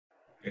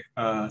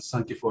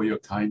Thank you for your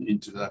kind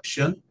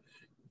introduction.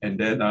 And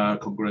then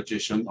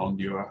congratulations on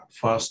your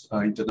first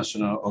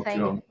International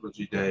Ocular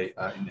Oncology Day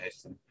in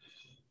Houston.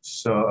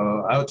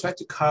 So I'll try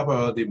to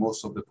cover the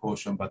most of the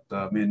portion, but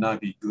may not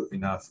be good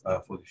enough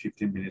for the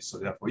 15 minutes. So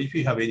therefore, if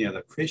you have any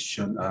other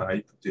question,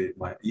 I put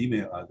my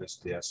email address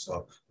there.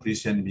 So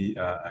please send me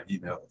an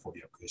email for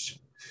your question.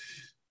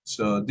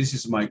 So this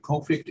is my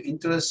conflict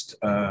interest.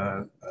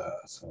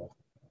 So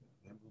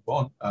move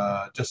on.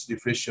 Just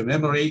refresh your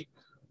memory.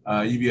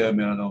 Uveal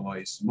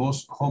melanoma is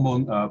most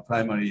common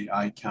primary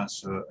eye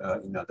cancer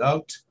in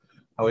adult.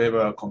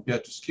 However,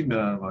 compared to skin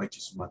melanoma, it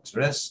is much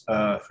less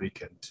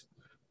frequent.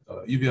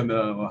 Uveal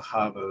melanoma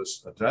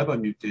harbors a driver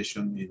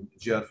mutation in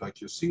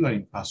G-alpha-Q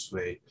signaling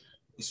pathway,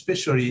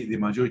 especially the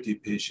majority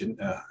patient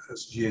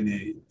has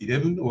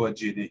GNA11 or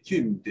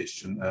GNAQ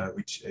mutation,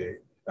 which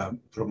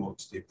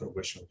promotes the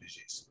progression of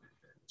disease.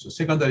 So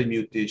secondary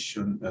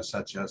mutation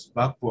such as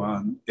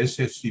BAP1,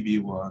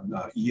 SFCB1,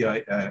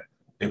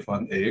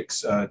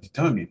 EIF1AX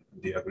determine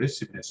the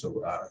aggressiveness of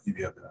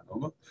uveal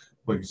melanoma.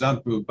 For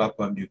example,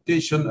 BAP1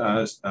 mutation,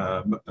 as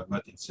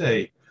Martin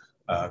said,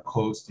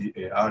 cause the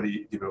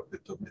early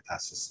development of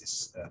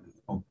metastasis.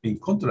 In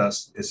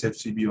contrast,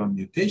 SFCB1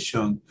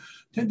 mutation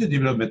tend to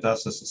develop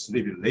metastasis a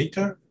little bit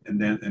later,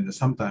 and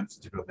sometimes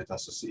develop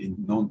metastasis in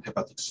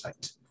non-hepatic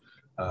site.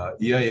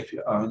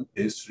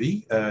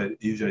 EIF1A3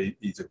 usually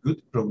is a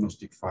good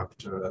prognostic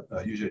factor.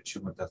 Usually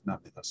tumor does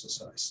not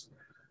metastasize.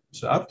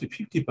 So up to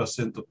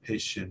 50% of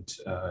patients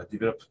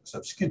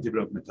subsequent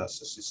develop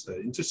metastasis.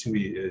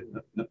 Interestingly,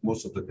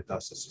 most of the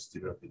metastasis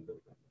develop in the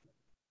liver.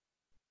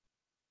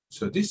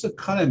 So this is a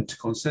current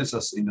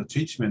consensus in the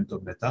treatment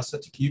of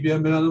metastatic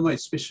uveal melanoma,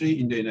 especially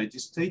in the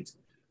United States.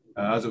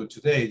 As of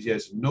today,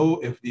 there's no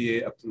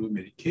FDA-approved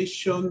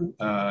medication.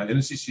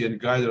 NCCN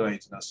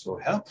guidelines are not so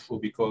helpful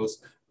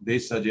because they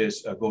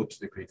suggest go to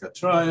the clinical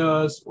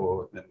trials,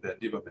 or then the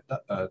liver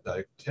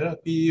direct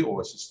therapy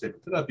or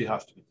systemic therapy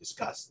have to be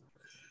discussed.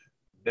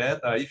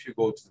 Then if you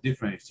go to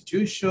different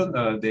institutions,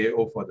 they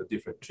offer the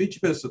different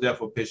treatments, so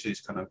therefore patient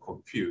is kind of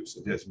confused.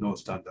 So there's no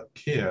standard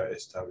care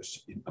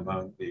established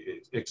among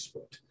the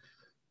experts.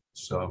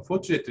 So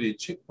unfortunately,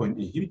 checkpoint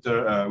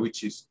inhibitor,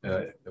 which is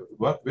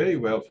work very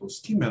well for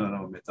skin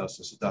melanoma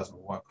metastasis, doesn't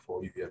work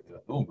for uveal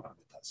melanoma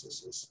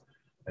metastasis.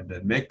 And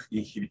the MEK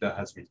inhibitor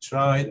has been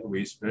tried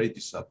with very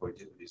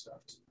disappointing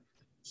results.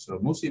 So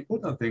most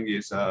important thing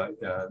is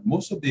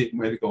most of the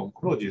medical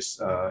oncologists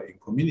in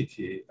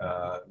community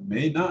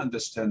may not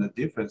understand the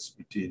difference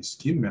between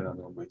skin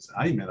melanoma and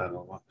eye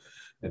melanoma,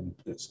 and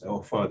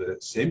offer the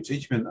same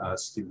treatment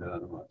as skin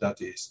melanoma. That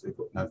is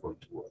not going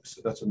to work.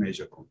 So that's a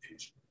major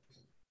confusion.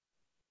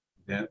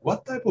 Then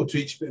what type of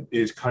treatment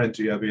is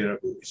currently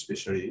available,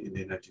 especially in the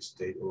United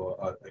States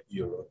or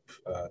Europe?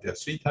 There are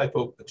three types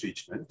of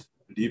treatment: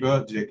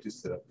 liver-directed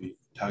therapy,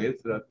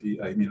 targeted therapy,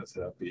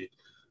 immunotherapy.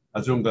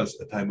 As long as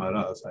time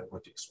allows, I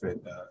want to explain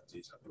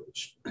this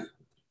approach.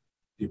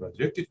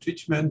 Liver-directed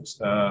treatment,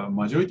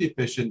 majority of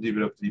patients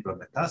develop liver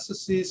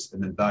metastasis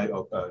and then die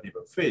of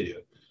liver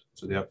failure.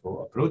 So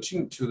therefore,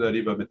 approaching to the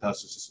liver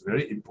metastasis is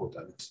very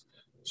important.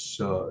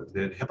 So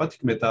the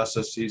hepatic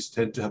metastases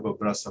tend to have a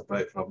blood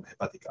supply from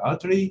hepatic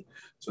artery.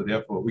 So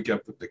therefore, we can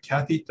put the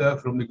catheter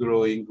from the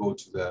groin, go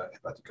to the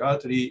hepatic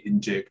artery,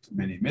 inject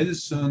many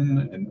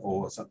medicine, and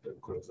or sometimes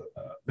close the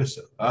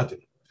vessel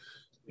artery.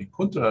 In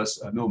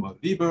contrast, a normal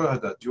liver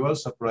has a dual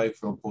supply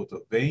from both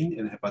the vein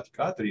and hepatic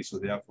artery. So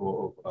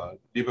therefore,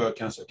 liver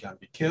cancer can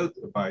be killed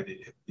by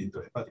the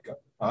hepatic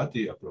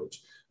artery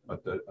approach,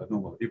 but a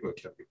normal liver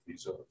can be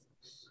preserved.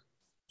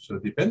 So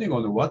depending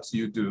on what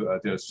you do,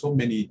 there are so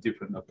many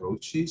different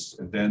approaches,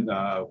 and then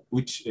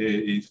which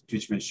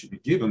treatment should be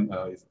given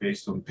is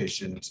based on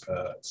patient's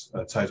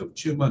size of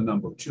tumor,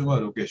 number of tumor,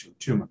 location of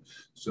tumor.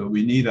 So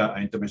we need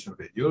an interventional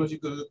radiology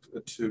group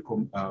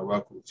to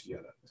work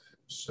together.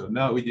 So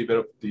now we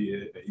developed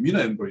the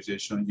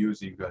immunoembolization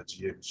using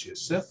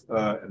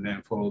GM-CSF, and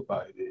then followed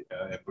by the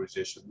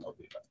embolization of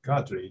the hepatic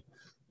artery.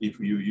 If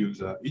you use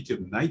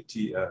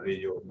ETM-90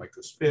 radio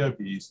microsphere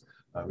beads,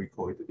 we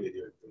call it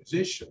radio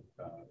embolization.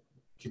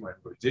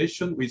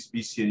 Chemoembolization with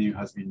BCNU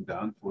has been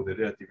done for the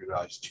relatively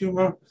large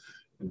tumor.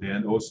 And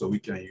then also we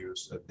can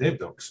use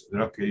DevDox,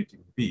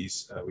 drug-creating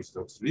beads with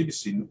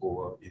doxorubicin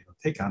or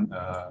Tecan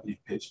if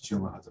patient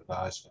tumor has a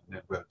large and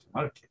then well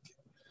demarcated.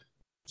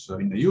 So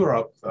in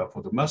Europe,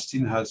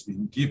 fordomastine has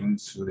been given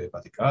to the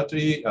hepatic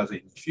artery as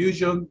an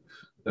infusion.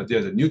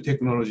 There's a new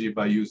technology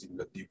by using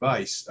a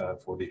device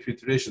for the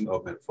filtration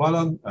of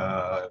melphalan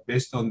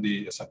based on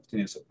the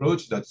subcutaneous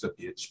approach, that's a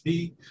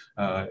PHP.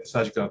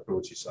 Surgical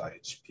approach is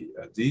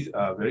IHP. These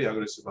are very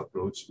aggressive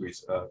approach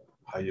with a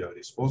higher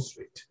response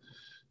rate.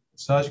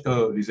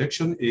 Surgical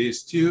resection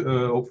is still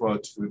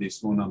offered to the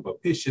small number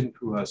of patients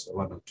who has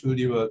one or two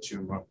liver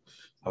tumor.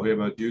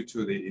 However, due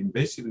to the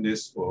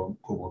invasiveness or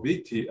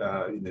comorbidity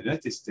in the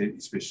United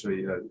States,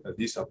 especially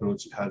this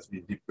approach has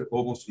been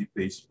almost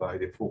replaced by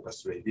the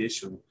focused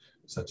radiation,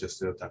 such as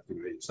stereotactic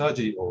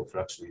radiosurgery or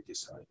fractionated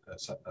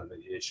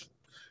radiation.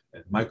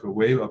 And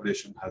microwave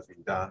ablation has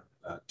been done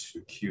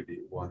to cure the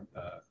one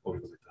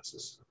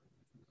oligometastasis.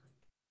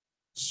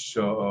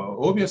 So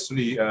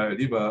obviously,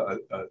 liver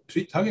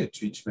target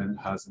treatment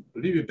has a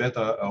little bit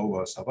better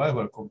overall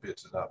survival compared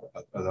to the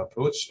other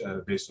approach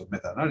based on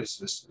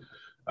meta-analysis.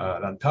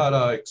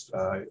 Lantara,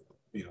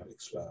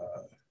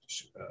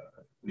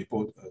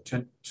 report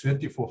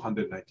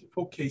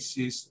 2,494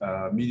 cases.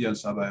 Median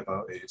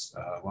survival is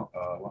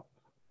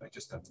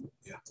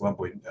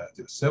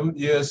 1.7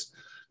 years.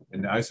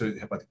 And the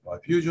isolated hepatic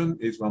perfusion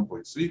is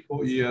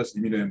 1.34 years,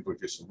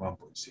 immunoembolization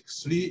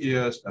 1.63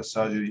 years,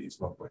 surgery is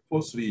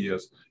 1.43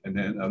 years, and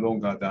then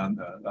longer than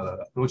other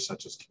approach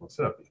such as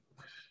chemotherapy.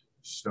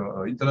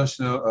 So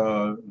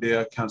International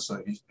Rare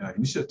Cancer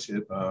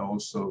Initiative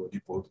also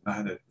report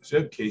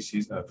 912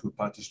 cases who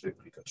participated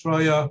in clinical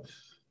trial.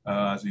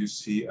 As you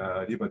see,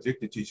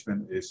 liver-directed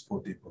treatment is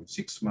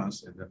 14.6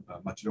 months and then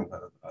much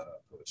longer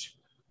approach.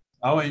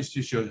 Our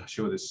institution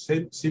showed the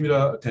same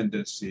similar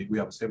tendency. We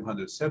have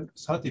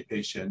 730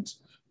 patients.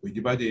 We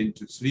divided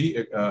into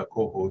 3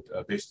 cohorts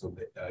based on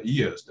the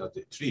years that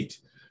they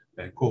treat.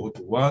 And cohort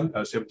 1,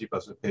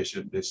 70%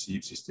 patients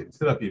receive systemic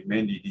therapy,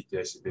 mainly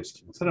DTIC-based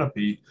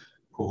chemotherapy.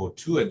 Cohort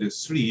 2 and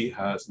 3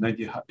 has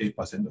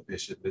 98% of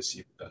patients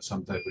receive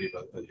some type of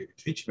liver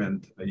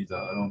treatment, either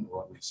alone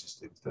or with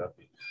systemic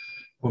therapy.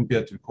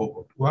 Compared to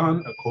cohort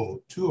 1,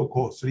 cohort 2, or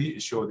cohort 3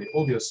 show the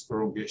obvious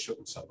prolongation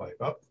of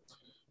survival.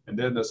 And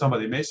then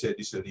somebody may say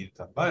this is a lead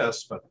time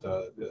bias, but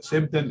the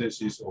same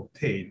tendency is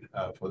obtained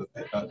for the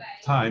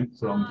time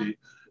from the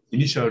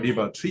initial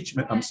liver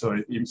treatment,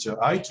 initial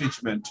eye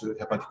treatment to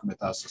hepatic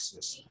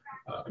metastasis.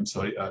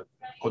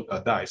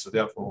 Die. So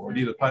therefore,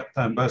 lead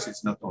time bias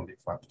is not only a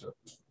factor.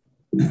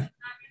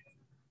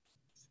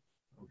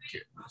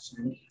 Okay.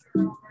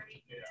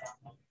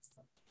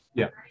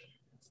 Yeah.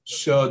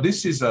 So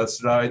this is a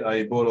slide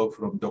I borrowed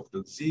from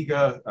Dr.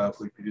 Ziga,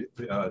 who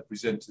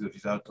presented the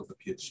result of the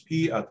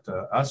PHP at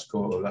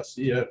ASCO last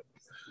year.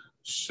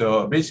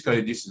 So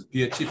basically, this is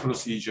PHP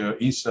procedure: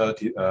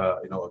 insert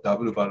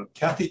double valve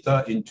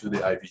catheter into the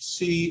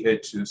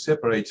IVC to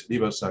separate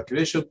liver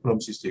circulation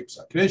from systemic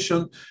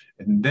circulation,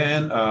 and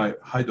then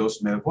high dose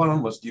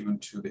melphalan was given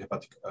to the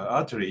hepatic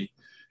artery.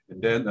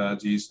 And then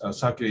these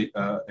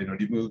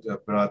removed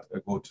blood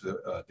go to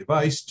the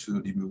device to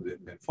remove the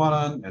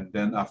melphalan, and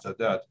then after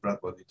that, blood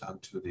was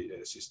returned to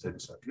the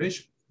systemic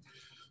circulation.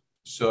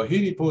 So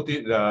he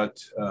reported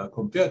that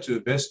compared to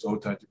best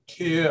alternative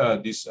care,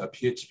 this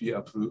PHP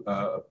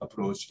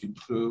approach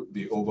improved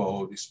the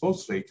overall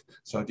response rate,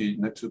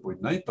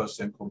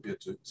 32.9% compared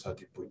to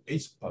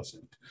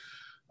 13.8%.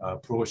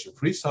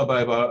 Progression-free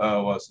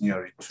survival was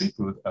nearly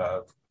tripled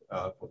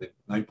for the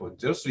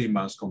 9.03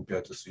 months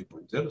compared to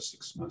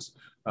 3.06 months.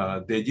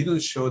 They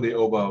didn't show the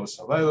overall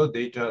survival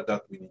data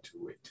that we need to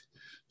wait.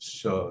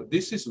 So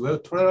this is well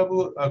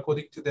tolerable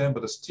according to them,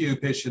 but still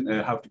patients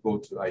have to go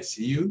to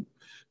ICU.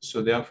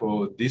 So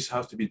therefore, this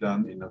has to be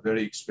done in a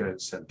very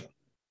experienced center.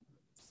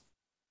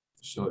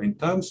 So in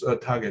terms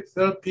of target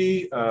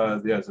therapy,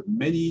 there's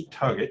many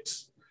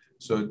targets.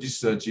 So this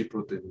is a G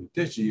protein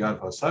mutation, G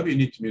alpha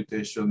subunit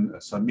mutation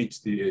submits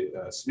the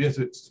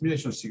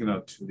stimulation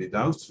signal to the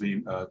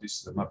downstream. This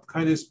is the MAP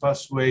kinase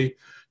pathway.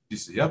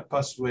 This is the YAP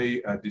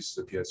pathway. This is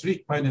the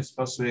PI3 kinase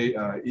pathway.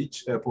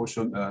 Each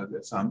portion,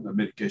 some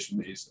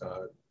medication is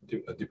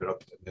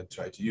developed and then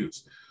tried to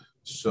use.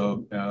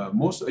 So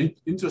most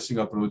interesting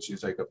approach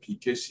is like a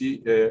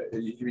PKC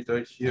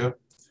inhibitor here,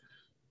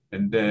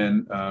 and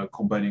then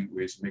combining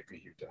with MEK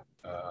inhibitor.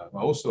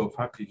 Also,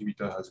 FAK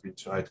inhibitor has been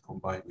tried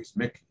combined with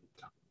MEK inhibitor.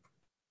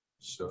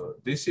 So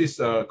this is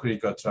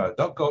clinical trial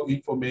 .gov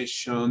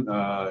information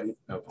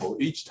for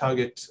each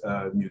target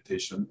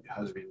mutation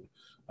has been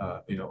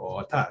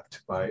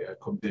attacked by a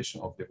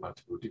combination of the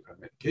multiple different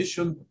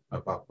medication.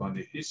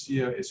 BAC1 is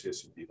here,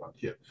 SSB1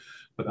 here.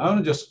 But I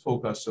will just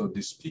focus on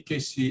this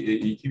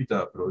PKC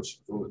inhibitor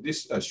approach. So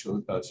this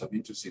shows some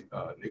interesting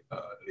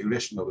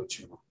regulation of the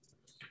tumor.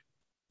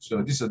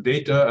 So this is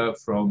data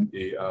from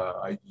the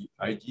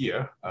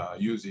IDEA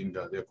using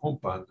their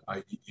compound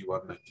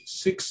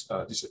IDE196.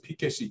 This is a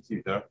PKC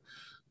inhibitor.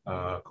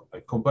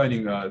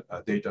 Combining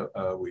data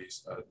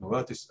with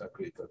Novartis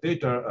clinical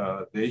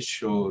data, they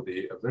show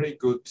the very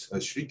good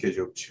shrinkage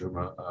of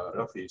tumor.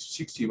 Roughly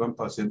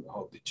 61%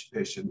 of the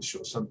patients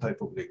show some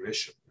type of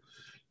regression.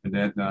 And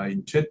then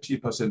in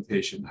 20%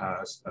 patient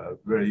has a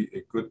very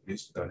good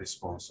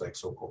response, like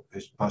so-called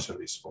partial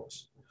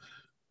response.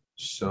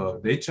 So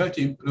they try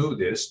to improve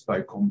this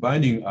by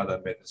combining other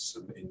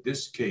medicine. In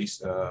this case,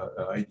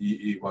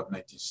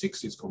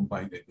 IDE196 is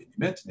combined with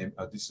imatinib.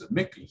 This is a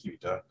MEK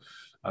inhibitor.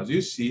 As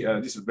you see,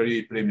 this is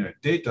very preliminary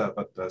data,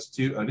 but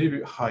still a little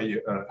bit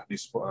higher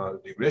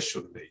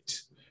regression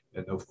rate.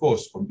 And of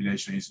course,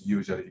 combination is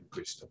usually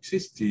increased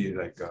toxicity,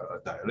 like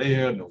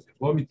diarrhea, nausea,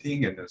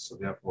 vomiting, and so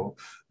therefore,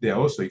 they are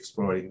also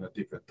exploring a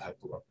different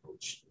type of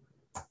approach.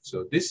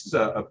 So this is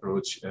an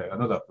approach,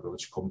 another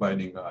approach,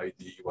 combining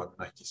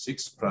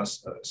IDE196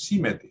 plus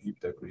c-Met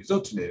inhibitor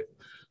crizotinib.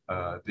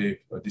 They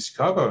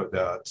discovered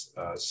that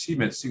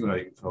c-Met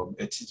signaling from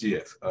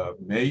HGF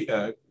may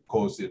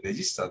cause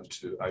resistance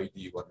to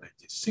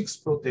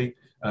ID196 protein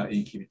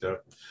inhibitor.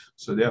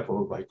 So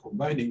therefore, by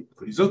combining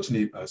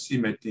crizotinib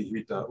c-Met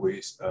inhibitor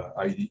with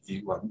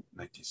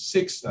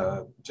IDE196,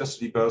 just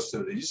reverse the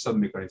resistance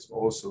mechanism,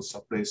 also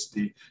suppress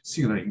the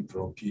signaling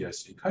from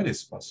PI3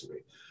 kinase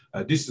pathway.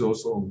 This is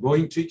also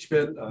ongoing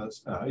treatment.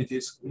 It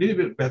is a little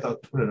bit better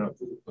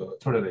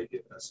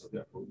tolerated. So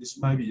therefore, this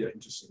might be an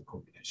interesting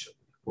combination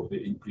for the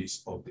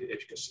increase of the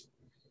efficacy.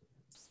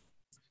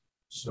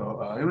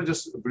 So I will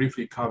just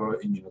briefly cover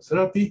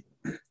immunotherapy.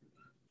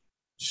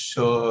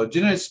 So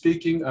generally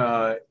speaking,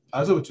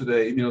 as of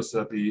today,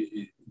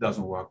 immunotherapy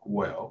doesn't work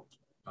well,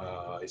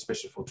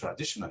 especially for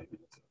traditional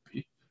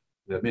immunotherapy.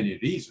 There are many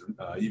reasons.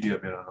 Uveal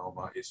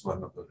melanoma is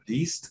one of the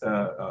least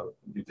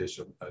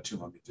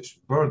tumor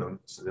mutation burden.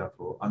 So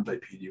therefore,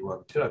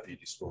 anti-PD-1 therapy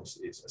response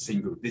is a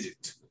single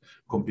digit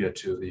compared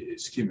to the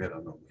skin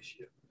melanoma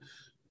here.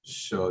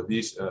 So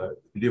this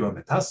liver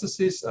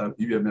metastasis,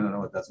 uveal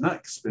melanoma does not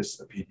express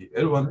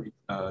PD-L1,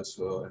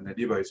 and the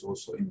liver is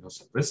also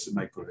immunosuppressive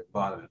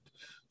microenvironment.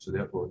 So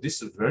therefore,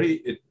 this is a very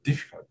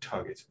difficult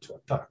target to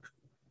attack.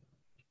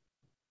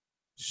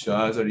 So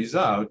as a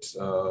result,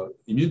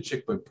 immune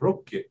checkpoint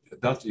blockade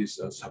that is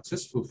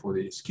successful for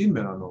the skin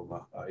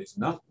melanoma is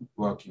not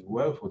working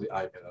well for the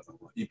eye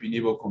melanoma.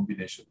 Ipi-nivo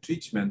combination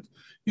treatment,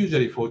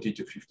 usually 40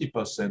 to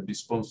 50%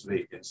 response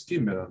rate in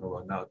skin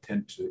melanoma, now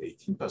 10 to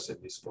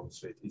 18%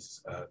 response rate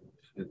is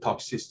the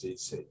toxicity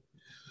is safe.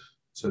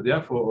 So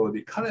therefore,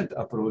 the current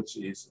approach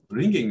is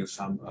bringing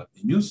some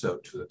immune cell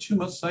to the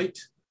tumor site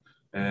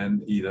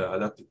and either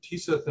adaptive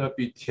T-cell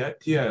therapy,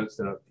 TIL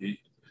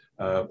therapy,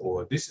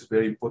 or this is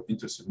very important,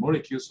 interesting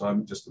molecule. So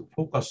I'm just going to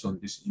focus on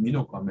this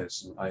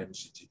immunoglobulin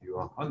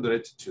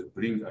IMCGB100 to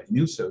bring an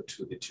immune cell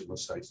to the tumor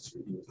sites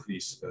to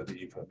increase the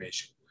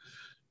inflammation.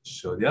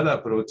 So the other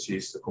approach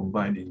is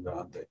combining the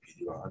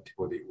anti-PD-1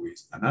 antibody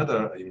with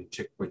another immune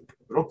checkpoint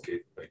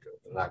blockade like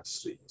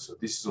LAG3. So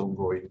this is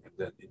ongoing and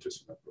then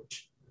interesting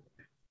approach.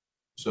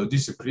 So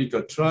this is a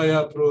clinical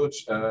trial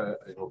approach I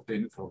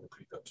obtained from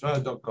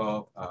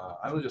clinicaltrial.gov.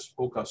 I will just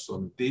focus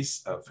on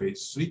this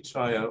phase 3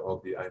 trial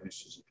of the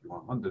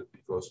IMCGB100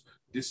 because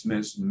this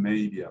medicine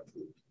may be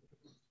approved.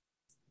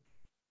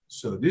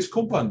 So this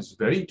compound is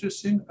very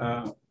interesting.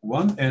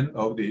 One end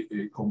of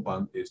the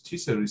compound is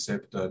T-cell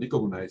receptor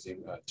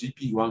recognizing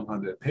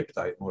GP100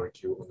 peptide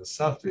molecule on the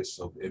surface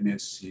of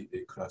MSC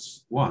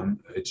class 1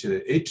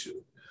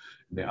 HLA-A2.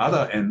 The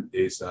other end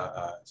is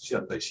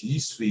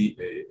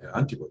anti-CD3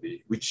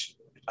 antibody, which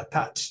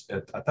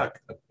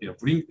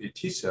bring a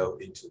T cell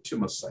into the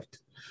tumor site.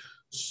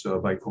 So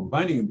by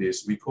combining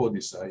this, we call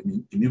this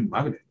immune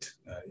magnet.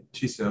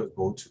 T cell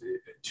go to the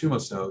tumor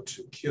cell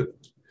to kill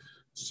it.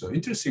 So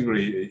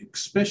interestingly,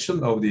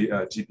 expression of the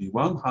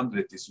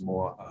GP100 is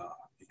more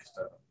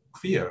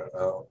clear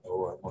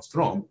or more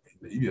strong in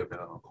the uveal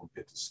melanoma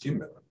compared to skin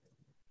melanoma.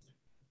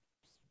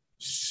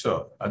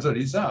 So as a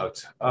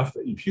result,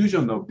 after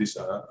infusion of this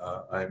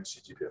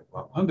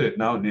IMCGB100,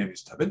 now named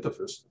is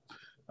tebentafusp,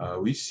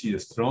 we see a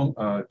strong,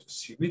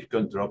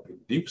 significant drop in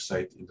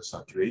lymphocyte in the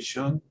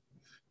circulation.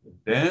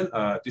 Then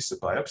this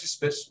biopsy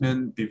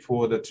specimen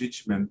before the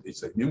treatment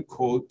is an immune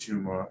cold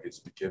tumor. It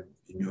became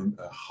immune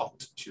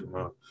hot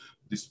tumor.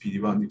 This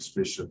PD-1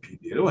 expression,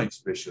 PD-L1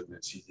 expression,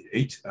 and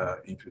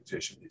CD8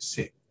 infiltration is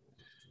same.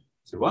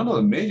 So one of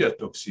the major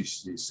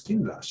toxicities is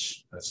skin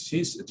rash.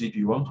 Since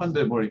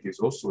GP100 molecule is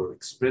also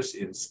expressed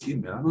in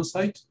skin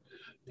melanocyte,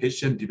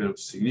 patient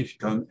develops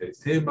significant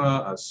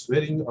erythema,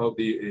 swelling of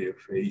the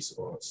face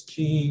or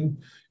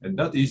skin, and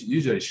that is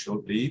usually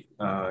short-lived.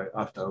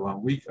 After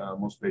 1 week,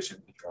 most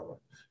patients recover.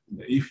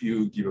 If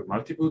you give a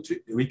multiple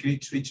weekly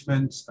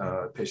treatments,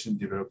 patient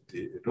develop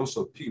the loss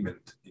of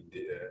pigment in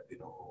the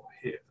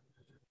hair.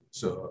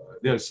 So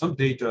there is some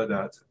data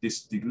that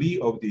this degree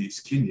of the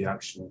skin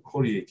reaction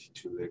correlated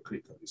to the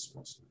clinical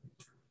response.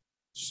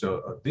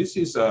 So this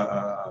is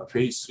a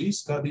phase 3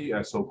 study,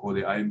 so-called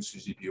the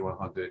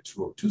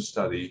IMCGB100-202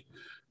 study.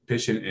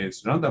 Patient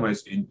is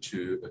randomized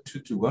into a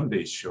 2-to-1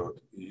 ratio,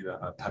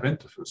 either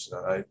tebentafusp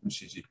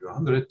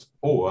IMCGB100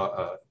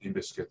 or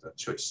investigator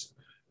choice.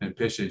 And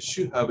patient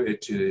should have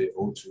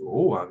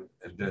HLA-A*02:01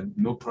 and then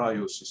no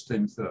prior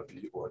systemic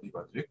therapy or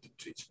liver-directed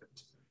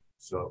treatment.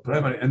 So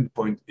primary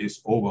endpoint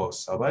is overall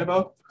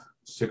survival.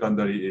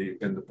 Secondary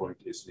endpoint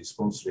is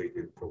response rate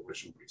and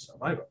progression-free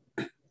survival.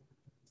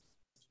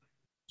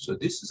 So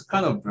this is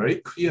kind of very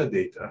clear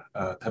data.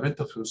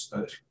 Tebentafusp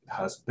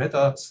has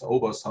better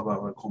overall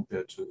survival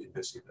compared to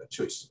investigator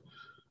choice.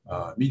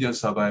 Median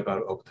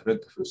survival of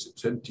tebentafusp is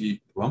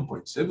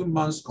 21.7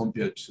 months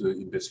compared to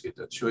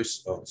investigator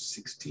choice of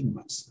 16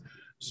 months.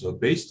 So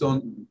based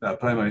on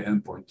primary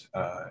endpoint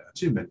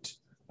achievement,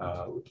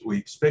 we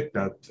expect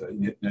that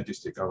the United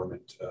States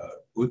government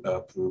would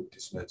approve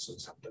this medicine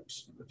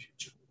sometimes in the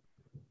future.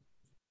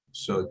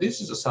 So this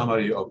is a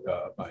summary of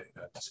my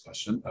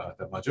discussion.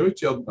 The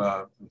majority of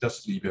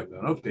metastatic uveal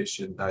melanoma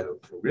patients died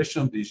of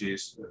progression of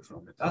disease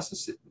from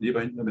metastasis,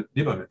 liver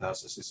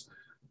metastasis.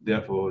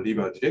 Therefore,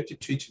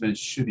 liver-directed treatment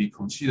should be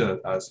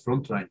considered as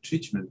frontline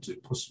treatment to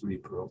possibly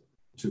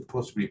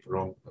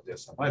prolong their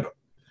survival.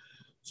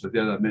 So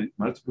there are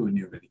multiple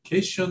new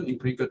medication in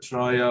clinical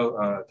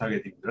trial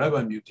targeting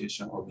driver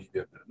mutation of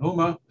uveal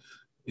melanoma.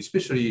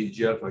 Especially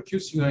G-alpha-Q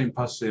signaling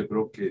pathway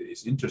blockade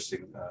is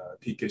interesting.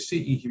 PKC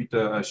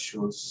inhibitor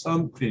shows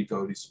some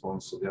clinical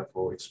response, so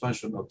therefore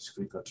expansion of this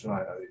clinical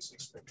trial is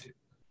expected.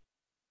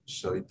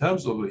 So in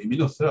terms of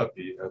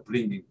immunotherapy,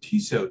 bringing T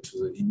cell to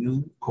the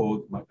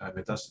immune-cold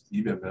metastatic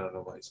uveal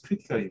melanoma is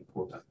critically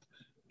important.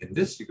 In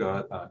this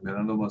regard,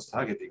 melanomas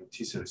targeting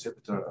T cell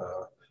receptor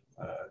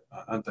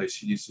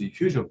anti-CD3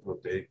 fusion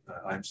protein,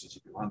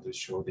 IMCGP100,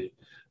 show the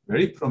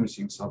very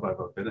promising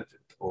survival benefit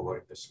over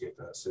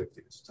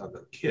investigator-selected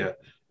standard care,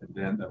 and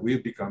then will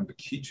become the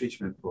key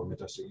treatment for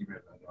metastatic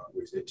uveal melanoma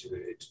with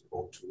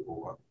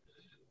HLA-A*02:01.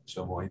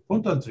 So more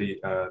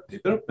importantly,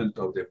 development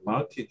of the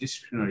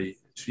multidisciplinary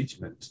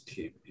treatment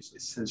team is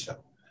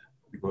essential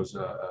because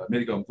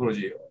medical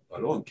oncology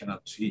alone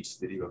cannot treat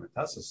the liver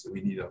metastasis.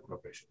 We need a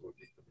collaboration with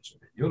the interventional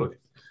radiology.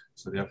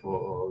 So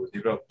therefore,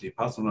 develop the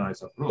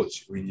personalized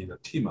approach. We need a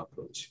team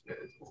approach.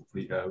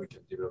 Hopefully, we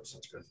can develop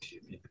such kind of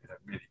team in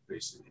many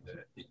places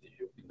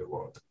in the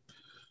world.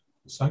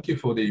 Thank you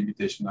for the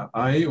invitation.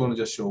 I want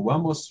to just show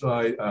one more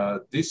slide.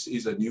 This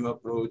is a new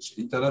approach,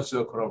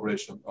 international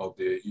collaboration of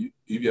the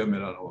uveal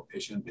melanoma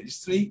patient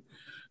registry.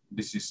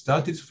 This is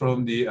started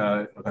from the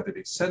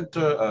academic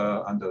center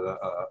under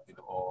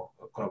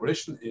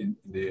collaboration in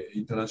the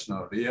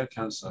International Rare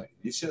Cancer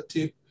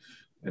Initiative.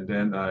 And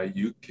then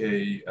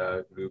UK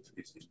group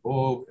is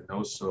involved, and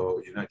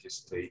also United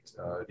States,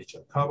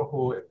 Richard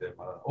Carvajal, and then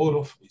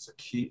Olof is a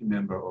key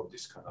member of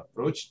this kind of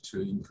approach to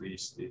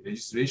increase the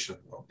registration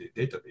of the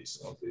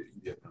database of the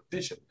uveal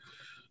patient.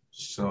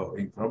 So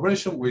in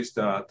collaboration with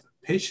that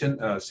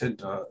patient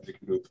center, the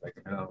group like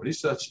Melanoma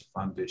Research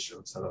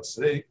Foundation, Sato,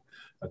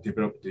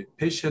 developed the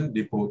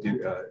patient-reported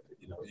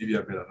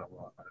uveal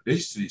melanoma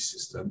registry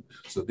system.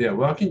 So they are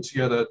working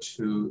together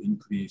to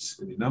increase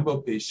the number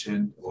of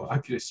patients or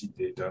accuracy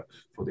data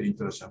for the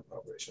international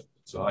collaboration.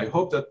 So I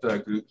hope that the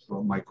group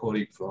from my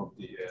colleague from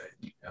the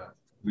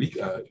Greek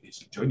is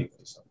joining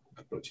this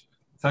approach.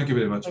 Thank you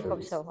very much. I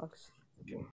hope so, Max.